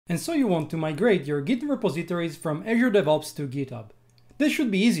and so you want to migrate your Git repositories from Azure DevOps to GitHub. This should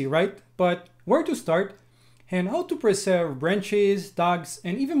be easy, right? But where to start? And how to preserve branches, tags,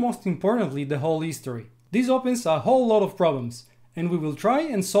 and even most importantly, the whole history. This opens a whole lot of problems, and we will try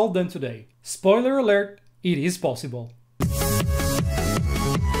and solve them today. Spoiler alert, it is possible.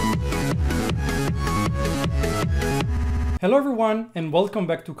 Hello everyone, and welcome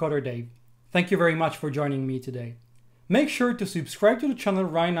back to CoderDave. Thank you very much for joining me today. Make sure to subscribe to the channel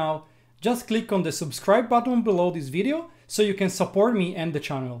right now. Just click on the subscribe button below this video so you can support me and the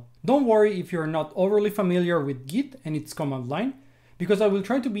channel. Don't worry if you're not overly familiar with Git and its command line, because I will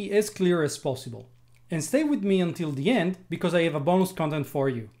try to be as clear as possible. And stay with me until the end because I have a bonus content for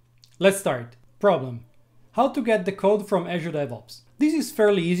you. Let's start. Problem: how to get the code from Azure DevOps. This is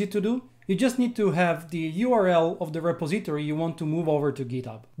fairly easy to do. You just need to have the URL of the repository you want to move over to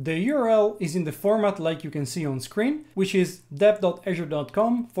GitHub. The URL is in the format like you can see on screen, which is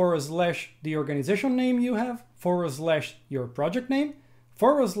dev.azure.com / the organization name you have, / your project name, /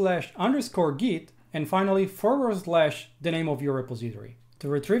 _git, and finally / the name of your repository. To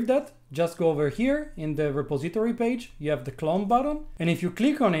retrieve that, just go over here in the repository page, you have the clone button, and if you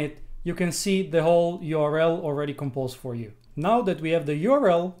click on it, you can see the whole URL already composed for you. Now that we have the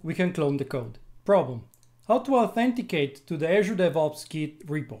URL, we can clone the code. Problem: how to authenticate to the Azure DevOps Git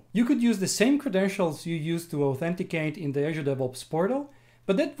repo. You could use the same credentials you use to authenticate in the Azure DevOps portal,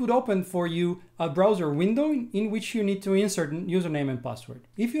 but that would open for you a browser window in which you need to insert username and password.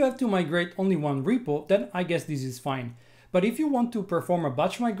 If you have to migrate only one repo, then I guess this is fine. But if you want to perform a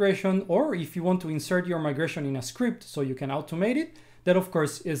batch migration, or if you want to insert your migration in a script so you can automate it, that of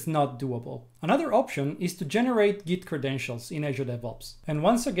course is not doable. Another option is to generate Git credentials in Azure DevOps. And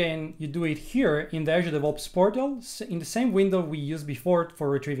once again, you do it here in the Azure DevOps portal, in the same window we used before for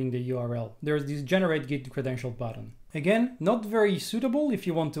retrieving the URL. There's this generate Git credential button. Again, not very suitable if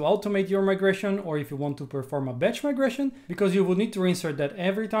you want to automate your migration or if you want to perform a batch migration, because you will need to reinsert that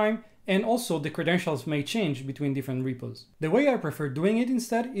every time, and also the credentials may change between different repos. The way I prefer doing it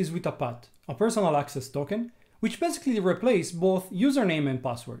instead is with a PAT, a personal access token, which basically replaces both username and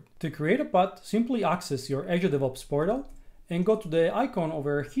password. To create a PAT, simply access your Azure DevOps portal and go to the icon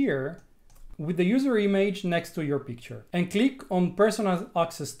over here with the user image next to your picture and click on personal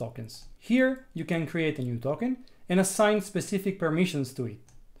access tokens. Here you can create a new token and assign specific permissions to it.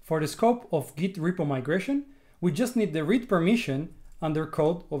 For the scope of Git repo migration, we just need the read permission under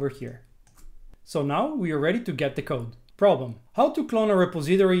code over here. So now we are ready to get the code. Problem: how to clone a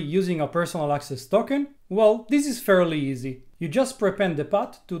repository using a personal access token? Well, this is fairly easy. You just prepend the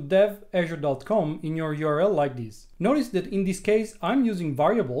path to dev.azure.com in your URL like this. Notice that in this case, I'm using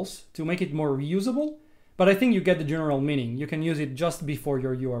variables to make it more reusable, but I think you get the general meaning. You can use it just before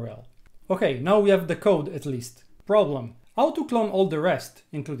your URL. Okay, now we have the code at least. Problem: how to clone all the rest,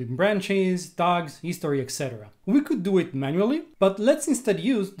 including branches, tags, history, etc. We could do it manually, but let's instead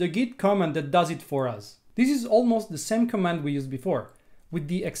use the git command that does it for us. This is almost the same command we used before, with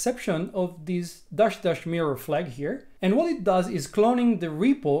the exception of this -- mirror flag here. And what it does is cloning the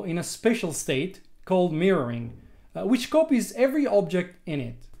repo in a special state called mirroring, which copies every object in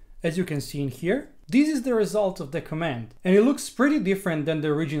it. As you can see in here, this is the result of the command, and it looks pretty different than the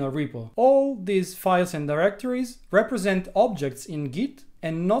original repo. All these files and directories represent objects in Git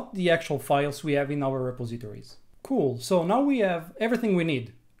and not the actual files we have in our repositories. Cool, so now we have everything we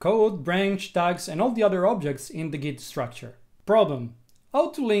need: code, branch, tags, and all the other objects in the Git structure. Problem: how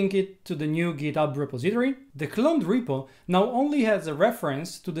to link it to the new GitHub repository? The cloned repo now only has a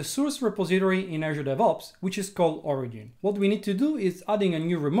reference to the source repository in Azure DevOps, which is called Origin. What we need to do is adding a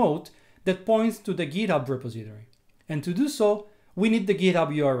new remote that points to the GitHub repository. And to do so, we need the GitHub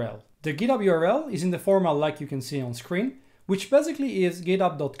URL. The GitHub URL is in the format like you can see on screen, which basically is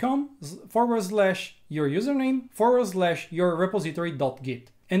github.com / your username / your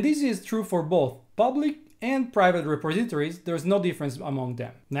repository.git. And this is true for both public and private repositories. There's no difference among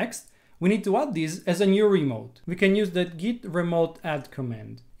them. Next, we need to add this as a new remote. We can use the Git Remote Add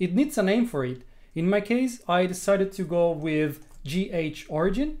command. It needs a name for it. In my case, I decided to go with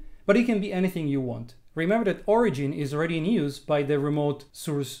origin, but it can be anything you want. Remember that origin is already in use by the remote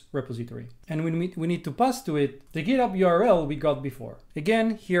source repository. And we need to pass to it the GitHub URL we got before.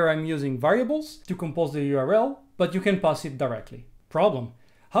 Again, here I'm using variables to compose the URL, but you can pass it directly. Problem: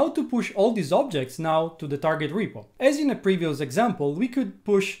 how to push all these objects now to the target repo. As in a previous example, we could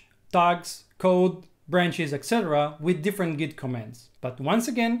push tags, code, branches, etc. with different git commands. But once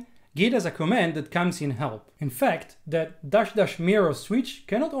again, Git has a command that comes in help. In fact, that -- mirror switch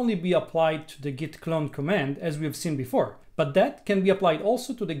cannot only be applied to the git clone command as we've seen before, but that can be applied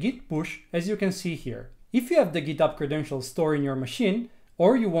also to the git push, as you can see here. If you have the GitHub credentials stored in your machine,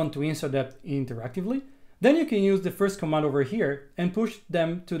 or you want to insert that interactively, then you can use the first command over here and push them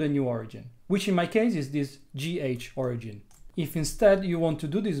to the new origin, which in my case is this GH origin. If instead you want to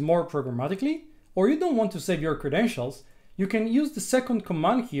do this more programmatically, or you don't want to save your credentials, you can use the second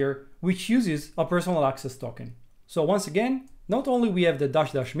command here, which uses a personal access token. So once again, not only we have the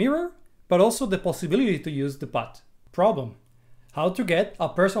 -- mirror, but also the possibility to use the path. Problem: how to get a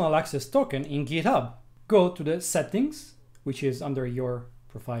personal access token in GitHub? Go to the settings, which is under your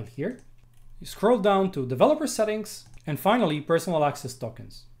profile here. You scroll down to developer settings, and finally personal access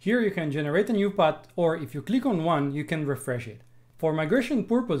tokens. Here you can generate a new path, or if you click on one, you can refresh it. For migration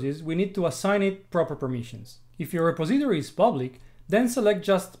purposes, we need to assign it proper permissions. If your repository is public, then select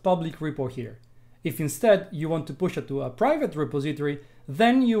just public repo here. If instead you want to push it to a private repository,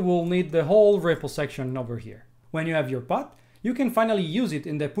 then you will need the whole repo section over here. When you have your path, you can finally use it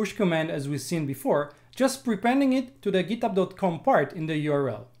in the push command as we've seen before, just prepending it to the github.com part in the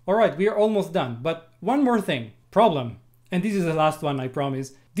URL. Alright, we are almost done, but one more thing. Problem. And this is the last one, I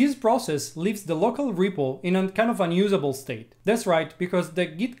promise. This process leaves the local repo in a kind of unusable state. That's right, because the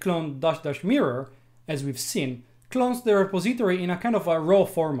git clone -- mirror, as we've seen, clones the repository in a kind of a raw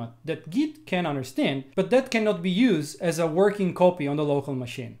format that Git can understand, but that cannot be used as a working copy on the local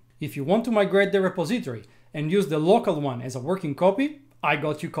machine. If you want to migrate the repository and use the local one as a working copy, I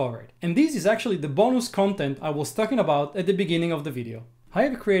got you covered. And this is actually the bonus content I was talking about at the beginning of the video. I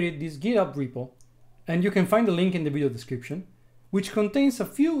have created this GitHub repo, and you can find the link in the video description, which contains a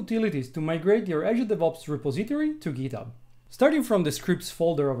few utilities to migrate your Azure DevOps repository to GitHub. Starting from the scripts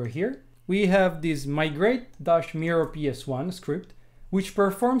folder over here, we have this migrate -mirror ps1 script, which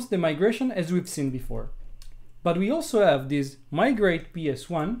performs the migration as we've seen before. But we also have this migrate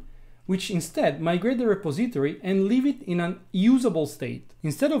ps1, which instead migrate the repository and leave it in an usable state.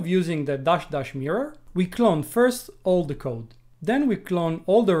 Instead of using the -- mirror, we clone first all the code. Then we clone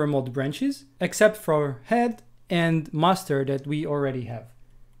all the remote branches, except for head and master that we already have.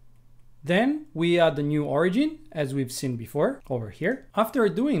 Then we add the new origin, as we've seen before, over here. After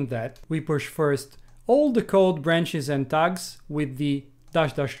doing that, we push first all the code branches and tags with the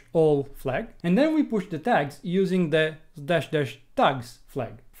 --all flag, and then we push the tags using the --tags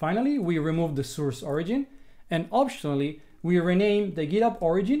flag. Finally, we remove the source origin, and optionally, we rename the GitHub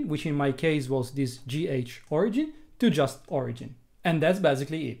origin, which in my case was this GH origin, to just origin. And that's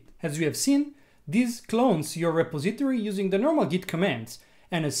basically it. As we have seen, this clones your repository using the normal Git commands,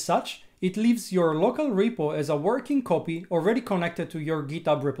 and as such, it leaves your local repo as a working copy already connected to your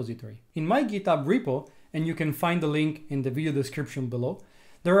GitHub repository. In my GitHub repo, and you can find the link in the video description below,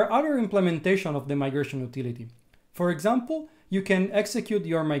 there are other implementations of the migration utility. For example, you can execute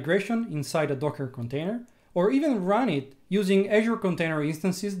your migration inside a Docker container, or even run it using Azure container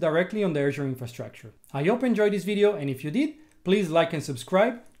instances directly on the Azure infrastructure. I hope you enjoyed this video, and if you did, please like and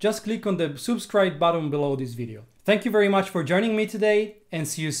subscribe. Just click on the subscribe button below this video. Thank you very much for joining me today, and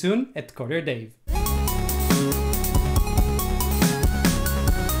see you soon at CoderDave.